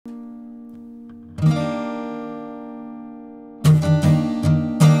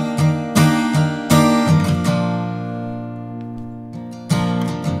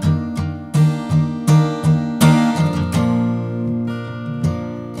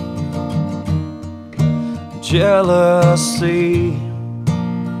jealousy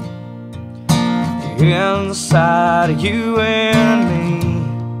inside you and me,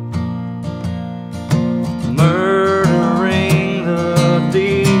 murdering the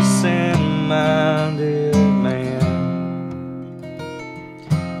decent-minded man.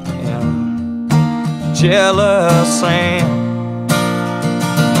 And jealous Anne,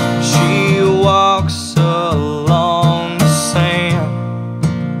 she walks along the sand,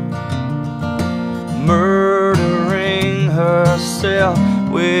 murdering herself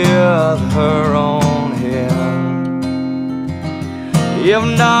with her own hand. If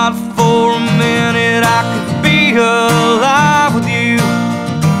not for a minute I could be alive with you,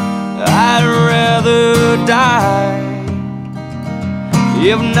 I'd rather die.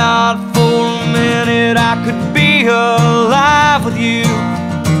 If not for a minute I could be alive with you,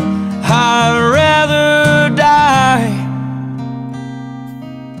 I'd rather die.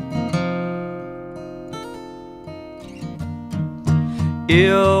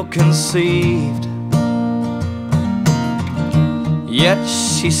 Ill-conceived, yet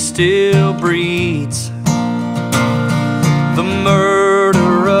she still breeds the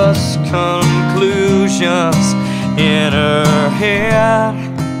murderous conclusions in her head.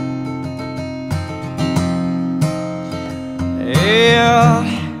 Yeah,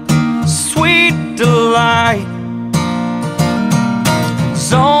 sweet delight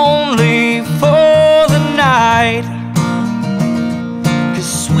is only for the night, 'cause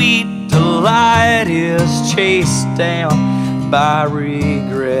sweet delight is chased down by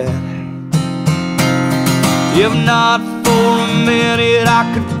regret. If not for a minute I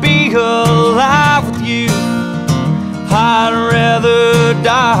could be alive with you, I'd rather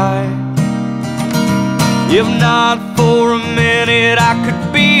die. If not for a minute I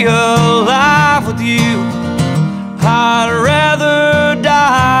could be alive with you, I'd rather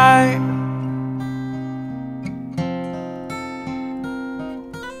die.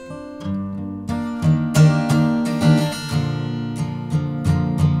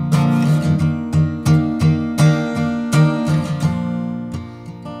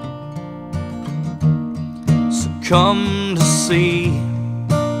 Come to see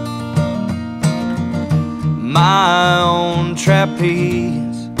my own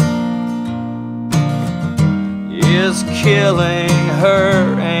trapeze is killing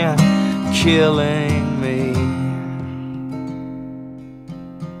her and killing me.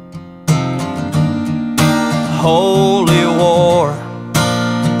 Holy war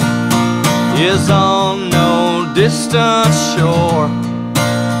is on no distant shore.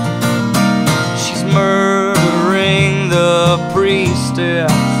 She's murdering the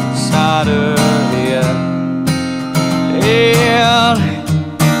priestess inside her head. And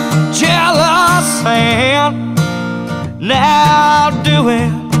jealous Anne, now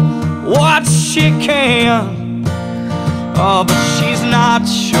doing what she can, oh, but she's not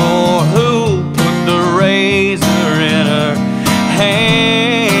sure who put the razor in her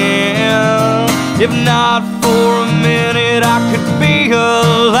hand. If not for a minute I could be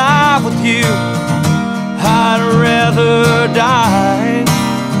alive with you, I'd rather die.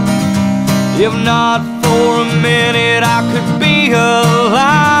 If not for a minute I could be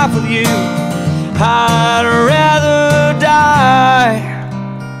alive with you, I'd rather die.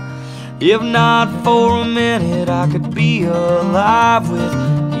 If not for a minute I could be alive with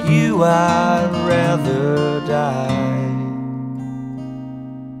you, I'd rather die.